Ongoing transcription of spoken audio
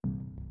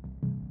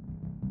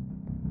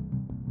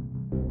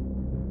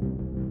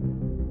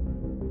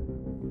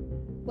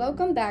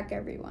Welcome back,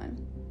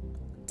 everyone.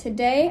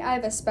 Today, I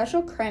have a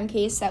special crime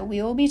case that we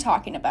will be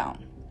talking about.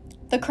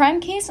 The crime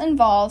case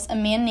involves a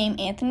man named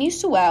Anthony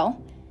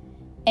Sewell,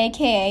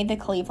 aka the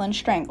Cleveland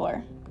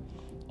Strangler.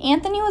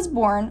 Anthony was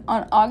born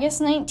on August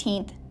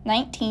 19th,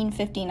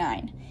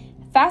 1959.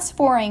 Fast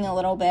forwarding a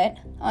little bit,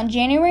 on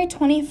January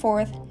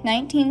 24th,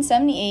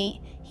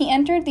 1978, he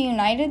entered the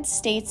United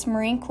States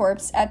Marine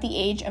Corps at the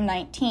age of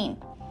 19.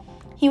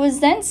 He was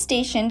then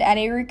stationed at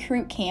a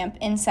recruit camp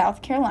in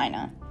South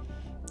Carolina.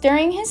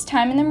 During his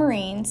time in the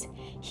Marines,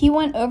 he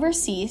went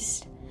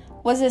overseas,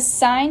 was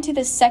assigned to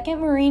the 2nd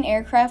Marine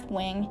Aircraft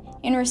Wing,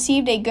 and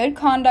received a Good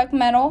Conduct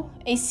Medal,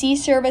 a Sea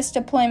Service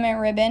Deployment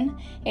Ribbon,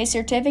 a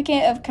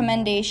Certificate of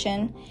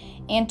Commendation,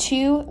 and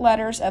 2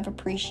 letters of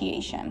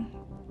appreciation.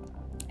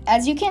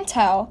 As you can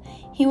tell,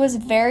 he was a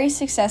very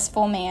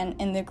successful man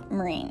in the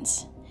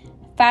Marines.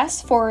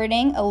 Fast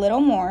forwarding a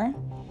little more,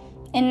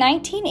 in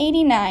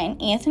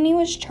 1989, Anthony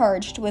was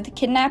charged with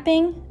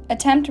kidnapping,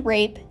 attempt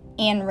rape,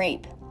 and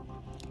rape.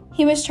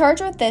 He was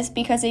charged with this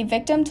because a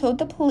victim told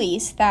the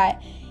police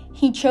that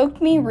he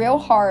choked me real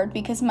hard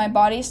because my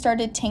body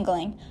started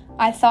tingling.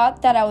 I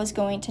thought that I was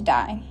going to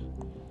die.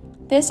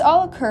 This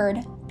all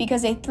occurred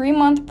because a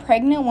 3-month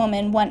pregnant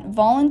woman went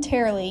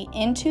voluntarily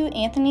into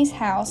Anthony's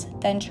house,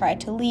 then tried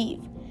to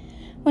leave.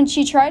 When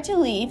she tried to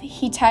leave,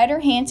 he tied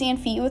her hands and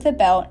feet with a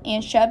belt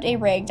and shoved a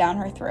rag down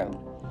her throat.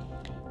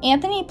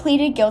 Anthony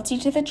pleaded guilty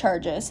to the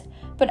charges,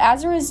 but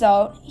as a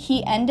result,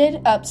 he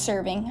ended up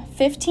serving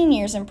 15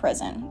 years in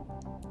prison.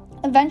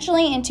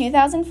 Eventually, in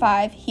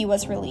 2005, he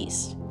was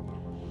released.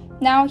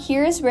 Now,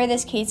 here's where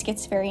this case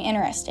gets very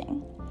interesting.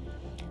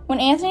 When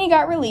Anthony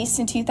got released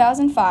in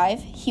 2005,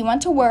 he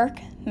went to work,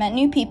 met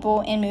new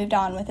people, and moved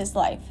on with his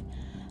life.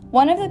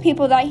 One of the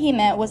people that he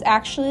met was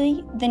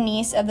actually the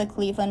niece of the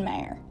Cleveland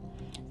mayor.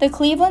 The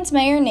Cleveland's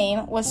mayor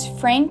name was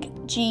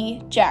Frank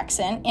G.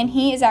 Jackson, and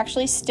he is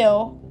actually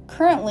still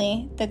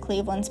currently the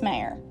Cleveland's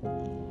mayor.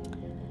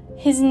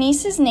 His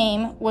niece's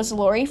name was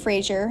Lori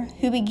Frazier,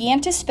 who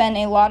began to spend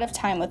a lot of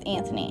time with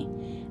Anthony.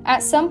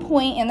 At some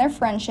point in their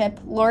friendship,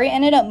 Lori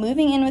ended up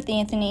moving in with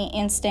Anthony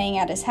and staying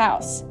at his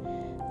house.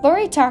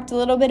 Lori talked a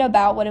little bit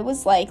about what it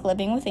was like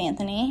living with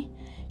Anthony.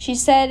 She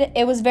said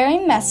it was very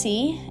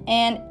messy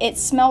and it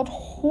smelled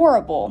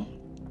horrible.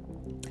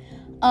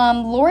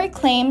 Lori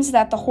claims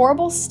that the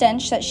horrible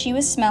stench that she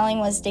was smelling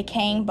was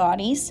decaying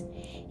bodies.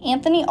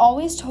 Anthony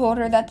always told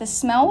her that the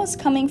smell was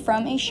coming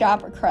from a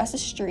shop across the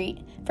street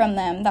from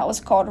them that was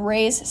called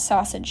Ray's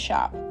Sausage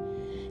Shop.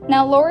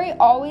 Now, Lori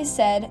always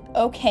said,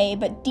 okay,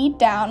 but deep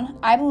down,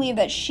 I believe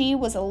that she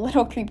was a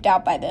little creeped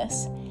out by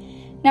this.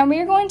 Now, we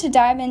are going to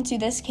dive into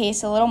this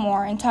case a little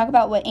more and talk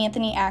about what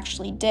Anthony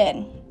actually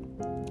did.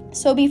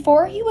 So,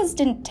 before he was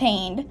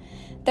detained,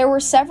 there were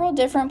several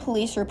different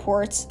police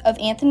reports of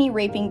Anthony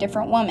raping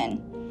different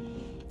women.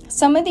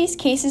 Some of these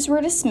cases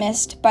were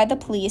dismissed by the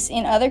police,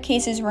 and other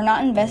cases were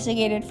not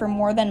investigated for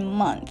more than a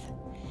month.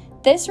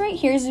 This right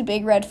here is a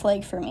big red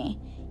flag for me.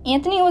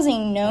 Anthony was a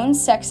known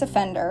sex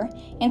offender,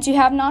 and to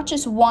have not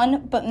just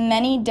one, but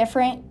many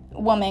different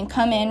women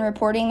come in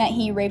reporting that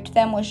he raped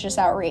them was just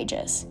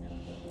outrageous.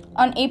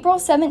 On April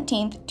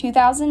 17th,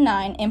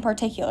 2009 in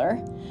particular,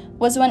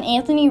 was when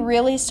Anthony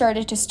really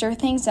started to stir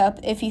things up,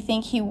 if you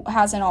think he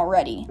hasn't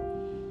already.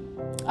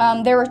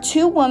 There were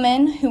 2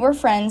 women who were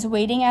friends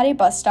waiting at a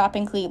bus stop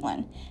in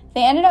Cleveland.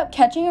 They ended up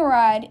catching a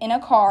ride in a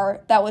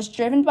car that was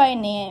driven by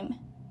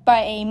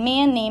a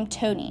man named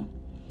Tony.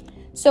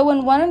 So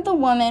when one of the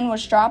women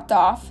was dropped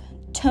off,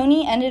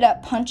 Tony ended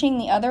up punching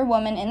the other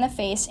woman in the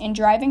face and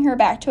driving her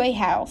back to a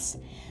house.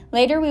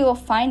 Later, we will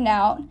find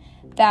out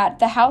that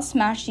the house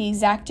matched the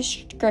exact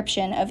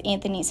description of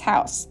Anthony's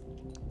house.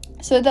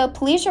 So the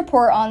police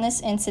report on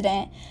this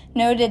incident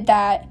noted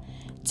that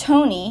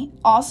Tony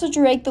also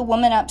dragged the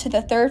woman up to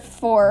the 3rd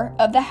floor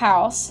of the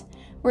house,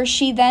 where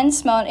she then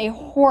smelled a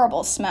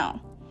horrible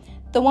smell.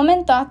 The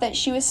woman thought that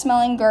she was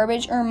smelling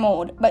garbage or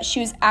mold, but she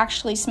was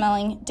actually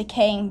smelling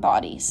decaying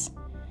bodies.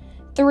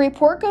 The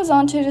report goes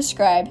on to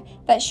describe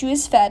that she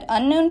was fed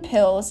unknown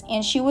pills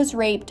and she was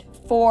raped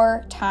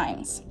 4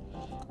 times.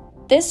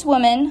 This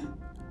woman,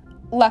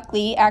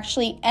 luckily,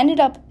 actually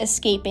ended up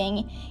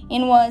escaping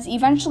and was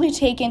eventually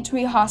taken to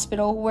a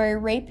hospital where a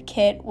rape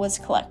kit was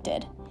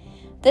collected.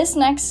 This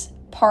next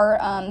part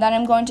that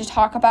I'm going to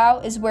talk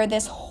about is where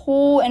this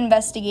whole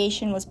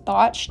investigation was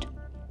botched.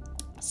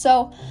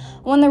 So,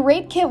 when the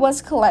rape kit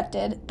was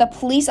collected, the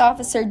police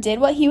officer did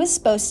what he was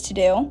supposed to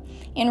do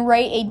and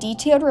write a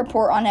detailed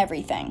report on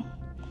everything.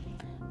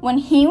 When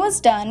he was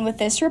done with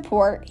this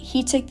report,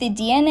 he took the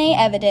DNA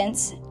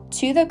evidence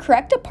to the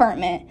correct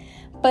department,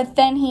 but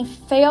then he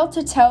failed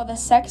to tell the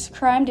sex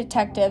crime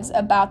detectives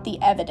about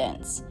the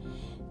evidence.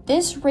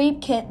 This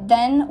rape kit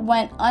then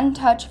went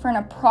untouched for an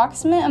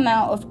approximate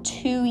amount of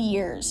 2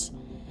 years.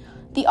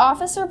 The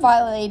officer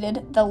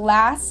violated the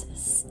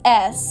last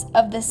S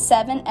of the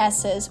 7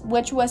 S's,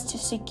 which was to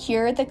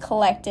secure the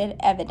collected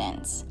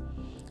evidence.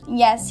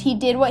 Yes, he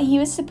did what he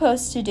was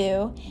supposed to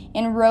do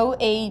and wrote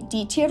a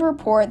detailed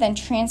report, then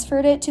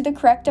transferred it to the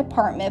correct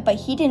department, but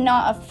he did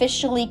not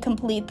officially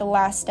complete the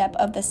last step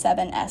of the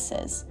 7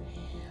 S's.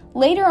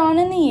 Later on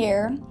in the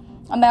year,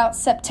 about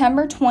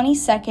September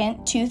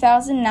 22nd,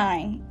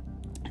 2009,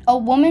 a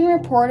woman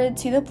reported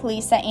to the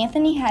police that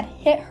Anthony had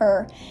hit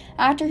her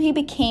after he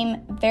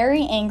became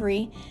very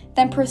angry,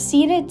 then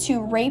proceeded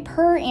to rape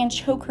her and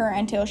choke her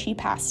until she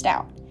passed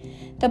out.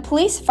 The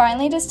police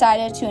finally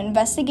decided to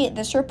investigate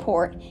this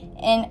report,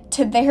 and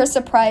to their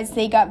surprise,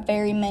 they got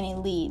very many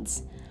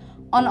leads.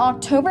 On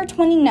October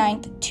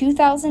 29th,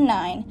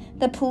 2009,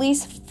 the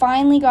police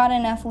finally got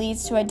enough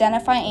leads to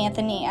identify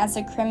Anthony as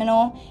a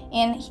criminal,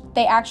 and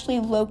they actually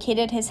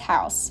located his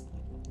house.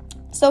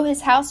 So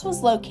his house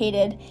was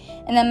located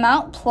in the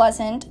Mount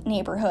Pleasant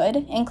neighborhood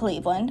in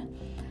Cleveland.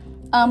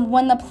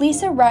 When the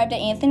police arrived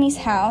at Anthony's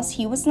house,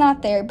 he was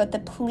not there, but the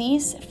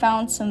police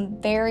found some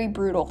very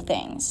brutal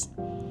things.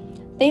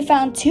 They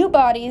found 2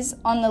 bodies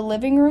on the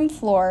living room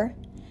floor.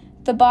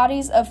 The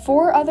bodies of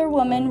 4 other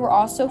women were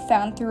also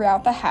found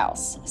throughout the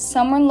house.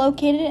 Some were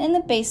located in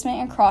the basement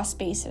and crawl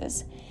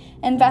spaces.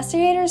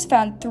 Investigators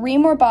found 3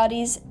 more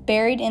bodies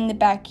buried in the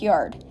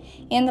backyard,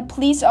 and the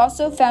police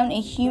also found a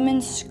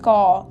human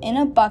skull in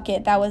a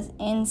bucket that was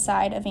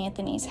inside of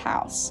Anthony's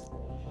house.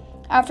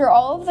 After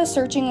all of the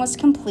searching was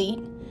complete,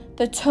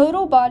 the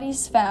total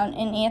bodies found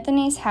in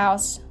Anthony's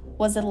house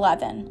was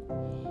 11.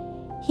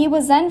 He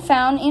was then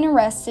found and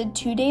arrested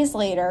 2 days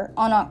later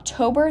on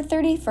October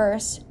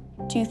 31st,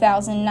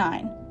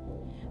 2009.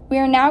 We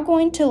are now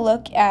going to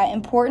look at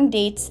important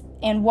dates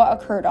and what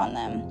occurred on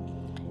them.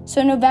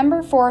 So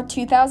November 4,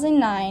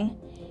 2009,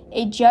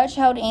 a judge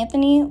held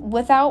Anthony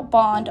without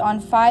bond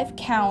on 5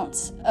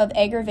 counts of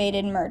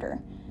aggravated murder.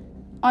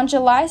 On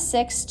July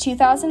 6,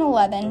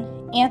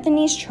 2011,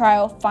 Anthony's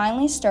trial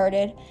finally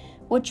started,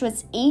 which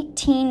was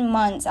 18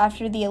 months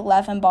after the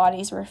 11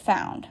 bodies were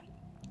found.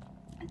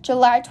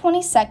 July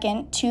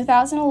 22nd,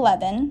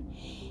 2011,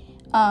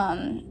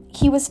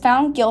 he was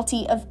found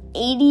guilty of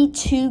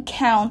 82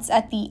 counts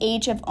at the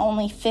age of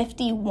only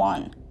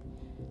 51.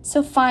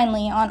 So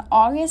finally, on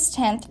August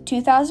 10th,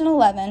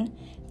 2011,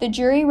 the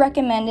jury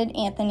recommended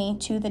Anthony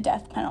to the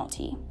death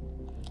penalty.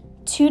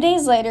 2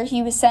 days later,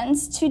 he was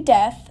sentenced to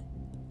death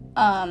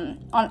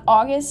on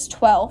August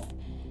 12th,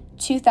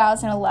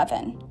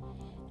 2011.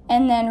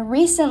 And then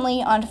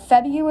recently, on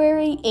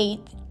February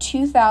 8th,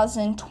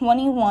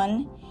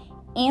 2021,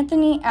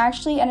 Anthony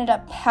actually ended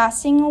up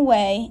passing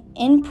away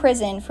in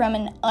prison from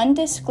an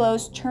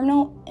undisclosed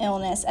terminal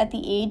illness at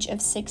the age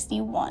of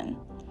 61.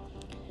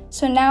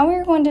 So now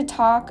we're going to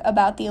talk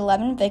about the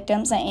 11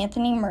 victims that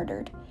Anthony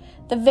murdered.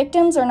 The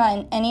victims are not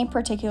in any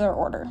particular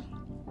order.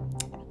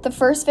 The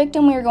first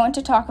victim we are going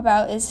to talk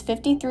about is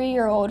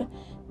 53-year-old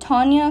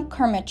Tanya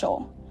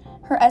Carmichael.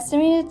 Her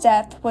estimated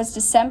death was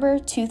December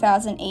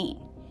 2008.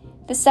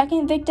 The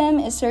second victim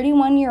is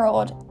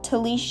 31-year-old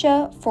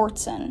Talisha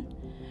Fortson.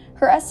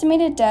 Her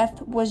estimated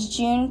death was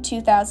June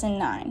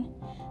 2009.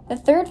 The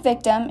third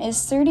victim is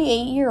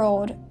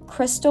 38-year-old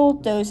Crystal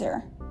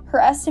Dozer.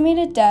 Her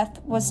estimated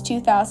death was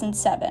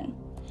 2007.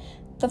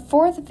 The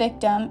fourth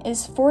victim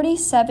is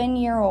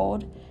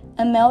 47-year-old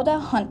Imelda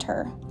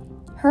Hunter.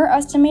 Her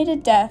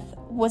estimated death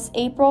was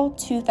April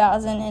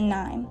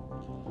 2009.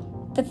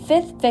 The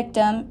fifth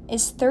victim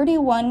is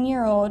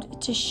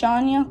 31-year-old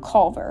Tishania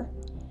Culver.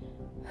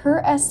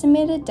 Her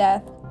estimated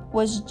death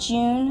was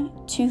June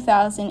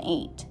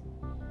 2008.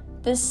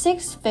 The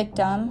sixth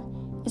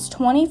victim is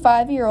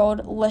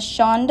 25-year-old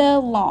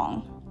LaShonda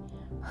Long.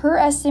 Her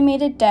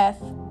estimated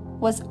death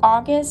was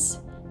August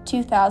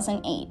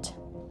 2008.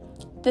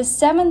 The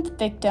seventh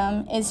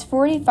victim is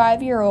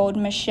 45-year-old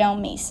Michelle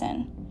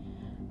Mason.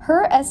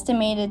 Her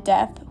estimated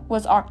death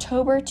was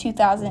October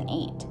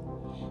 2008.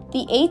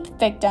 The eighth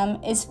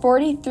victim is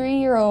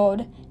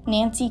 43-year-old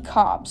Nancy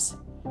Cobbs.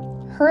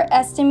 Her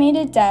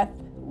estimated death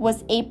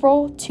was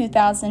April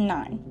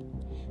 2009.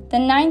 The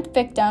ninth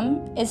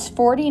victim is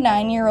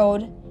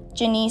 49-year-old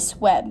Janice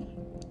Webb.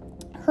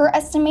 Her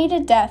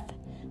estimated death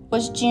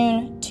was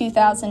June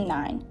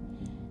 2009.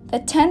 The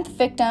 10th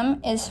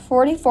victim is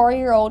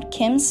 44-year-old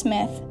Kim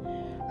Smith.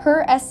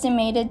 Her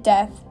estimated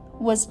death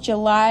was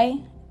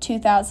July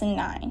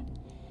 2009.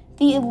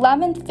 The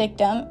 11th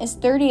victim is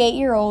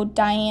 38-year-old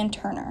Diane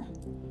Turner.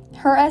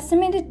 Her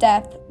estimated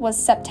death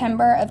was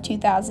September of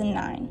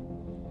 2009.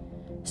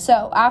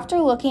 So, after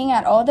looking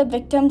at all the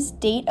victims'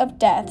 date of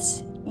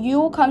deaths, you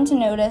will come to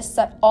notice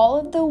that all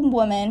of the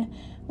women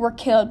were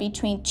killed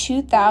between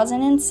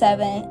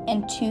 2007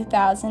 and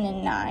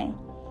 2009.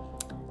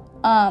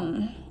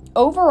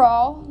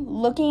 Overall,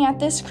 looking at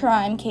this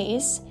crime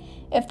case,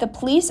 if the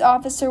police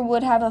officer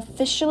would have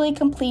officially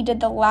completed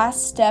the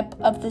last step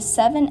of the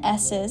 7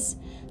 S's,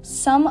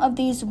 some of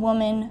these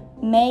women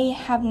may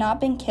have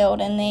not been killed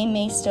and they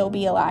may still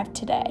be alive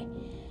today.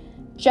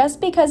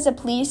 Just because the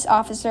police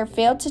officer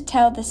failed to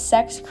tell the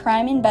sex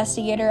crime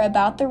investigator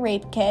about the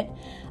rape kit,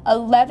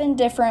 11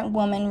 different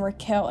women were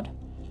killed.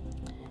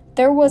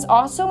 There was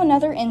also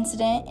another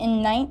incident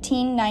in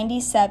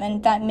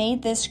 1997 that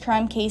made this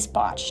crime case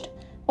botched.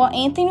 While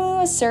Anthony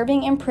was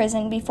serving in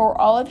prison before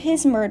all of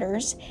his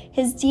murders,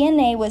 his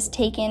DNA was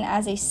taken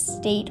as a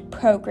state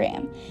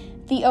program.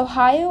 The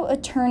Ohio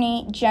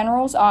Attorney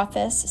General's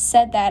office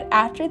said that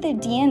after the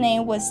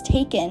DNA was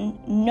taken,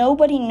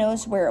 nobody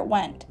knows where it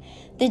went.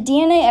 The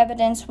DNA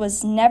evidence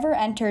was never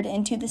entered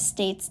into the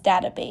state's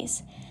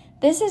database.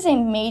 This is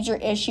a major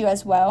issue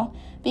as well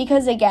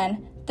because,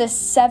 again, the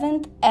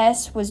 7th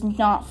S was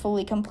not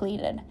fully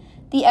completed.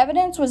 The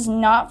evidence was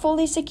not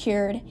fully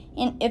secured,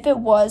 and if it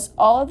was,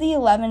 all of the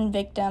 11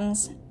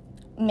 victims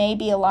may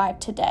be alive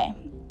today.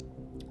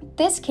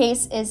 This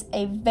case is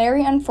a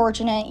very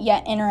unfortunate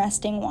yet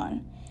interesting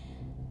one.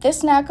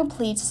 This now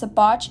completes the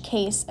botched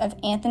case of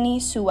Anthony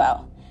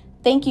Sewell.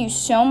 Thank you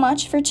so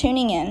much for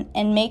tuning in,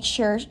 and make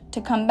sure to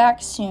come back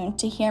soon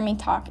to hear me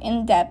talk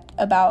in depth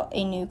about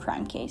a new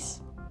crime case.